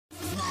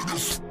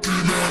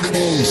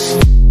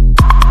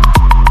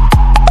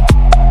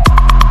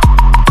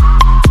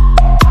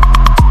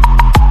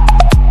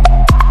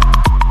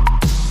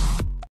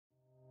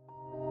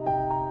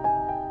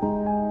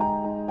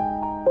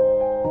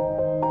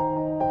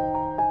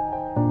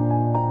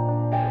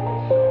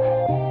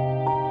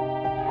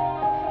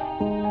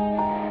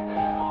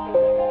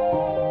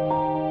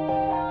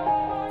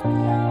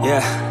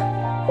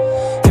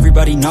Yeah,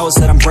 everybody knows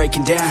that I'm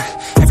breaking down.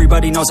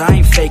 Everybody knows I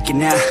ain't faking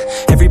now.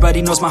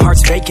 Everybody knows my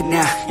heart's vacant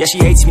now. Yeah, she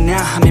hates me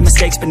now, I made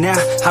mistakes but now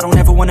I don't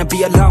ever wanna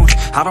be alone.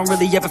 I don't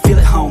really ever feel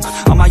at home.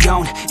 On my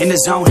own, in the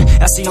zone,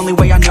 that's the only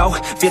way I know.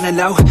 Feeling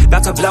low,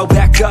 about to blow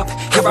back up.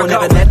 Here I won't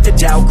ever let the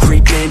doubt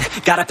creep in.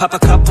 Gotta pop a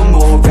couple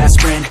more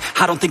aspirin.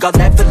 I don't think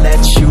I'll ever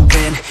let you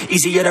in.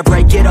 Easier to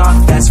break it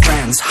off best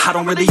friends. I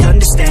don't really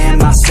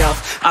understand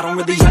myself. I don't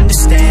really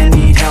understand,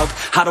 need help.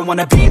 I don't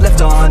wanna be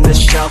left on the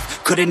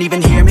shelf. Couldn't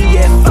even hear me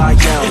if I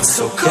yelled. It's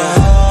so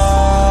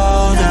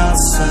cold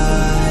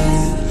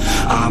outside,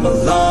 I'm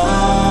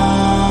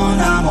alone,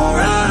 I'm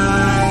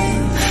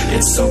alright.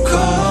 It's so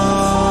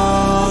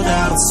cold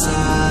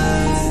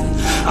outside,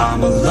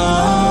 I'm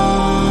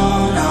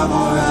alone, I'm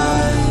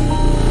alright.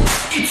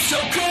 It's so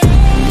cold.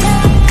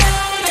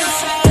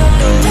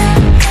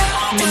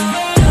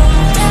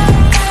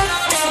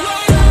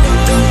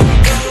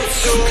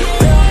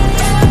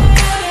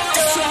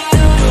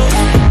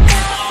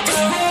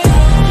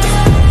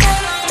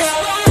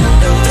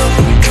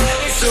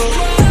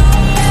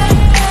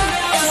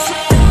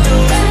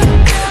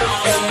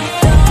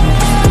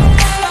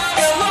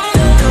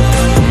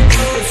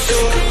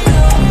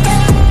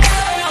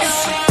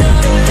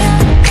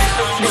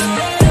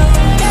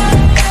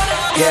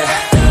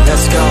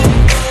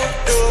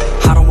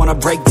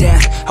 Break down,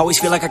 always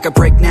feel like I could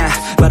break now,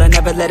 but I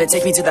never let it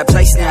take me to that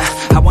place now.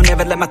 I won't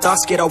ever let my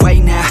thoughts get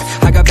away now.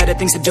 I got better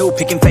things to do,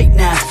 picking fate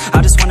now.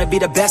 I just wanna be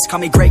the best, call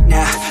me great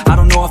now. I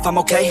don't know if I'm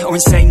okay or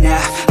insane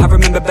now. I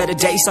remember better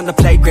days on the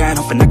playground,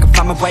 hoping I can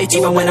find my way.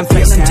 Even when I'm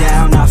feeling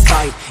down, I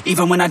fight.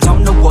 Even when I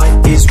don't know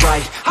what is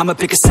right, I'ma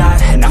pick a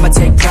side and I'ma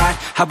take pride.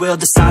 I will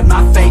decide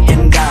my fate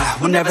and I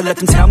will never let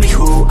them tell me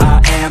who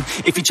I am.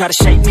 If you try to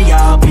shake me,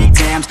 I'll be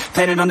damned.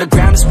 Planet on the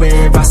ground is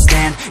where I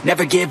stand.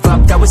 Never give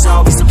up, that was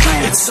always the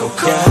plan. It's so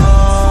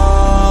cold